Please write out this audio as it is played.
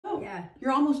Yeah.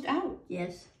 You're almost out.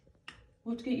 Yes.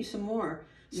 We'll have to get you some more.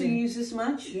 So Yeah. you use this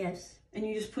much? Yes. And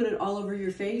you just put it all over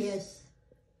your face? Yes.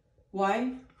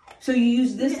 Why? So you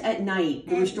use this at night,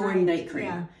 the Restoring Night Cream.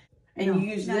 Yeah. And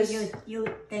you use this? You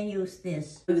then use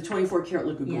this. For the 24 karat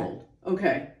liquid gold.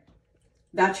 Okay.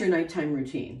 That's your nighttime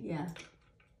routine. Yeah.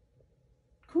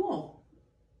 Cool.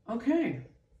 Okay.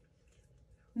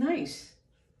 Nice.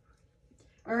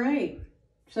 All right.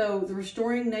 So the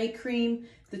Restoring Night Cream,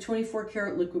 the 24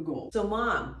 karat liquid gold. So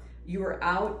Mom, you are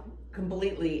out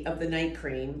completely of the night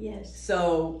cream. Yes.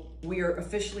 So we are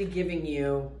officially giving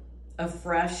you a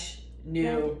fresh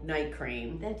new night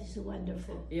cream. That is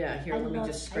wonderful. Yeah, here, let me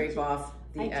just scrape off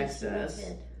the excess. Just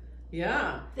love it.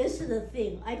 Yeah. This is the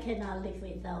thing. I cannot live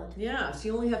without. Yeah, so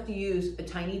you only have to use a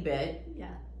tiny bit. Yeah.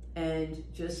 And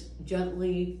just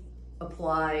gently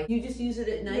apply. You just use it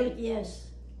at night? Yes.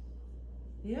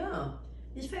 Yeah.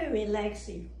 It's very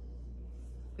relaxing.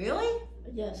 Really?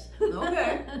 Yes.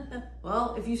 Okay.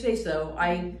 Well, if you say so,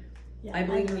 I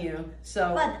believe in you.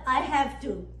 So. But I have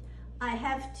to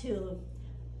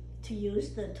use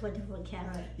the 24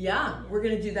 karat. Yeah, we're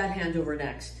gonna do that handover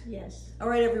next. Yes. All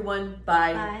right, everyone.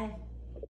 Bye. Bye.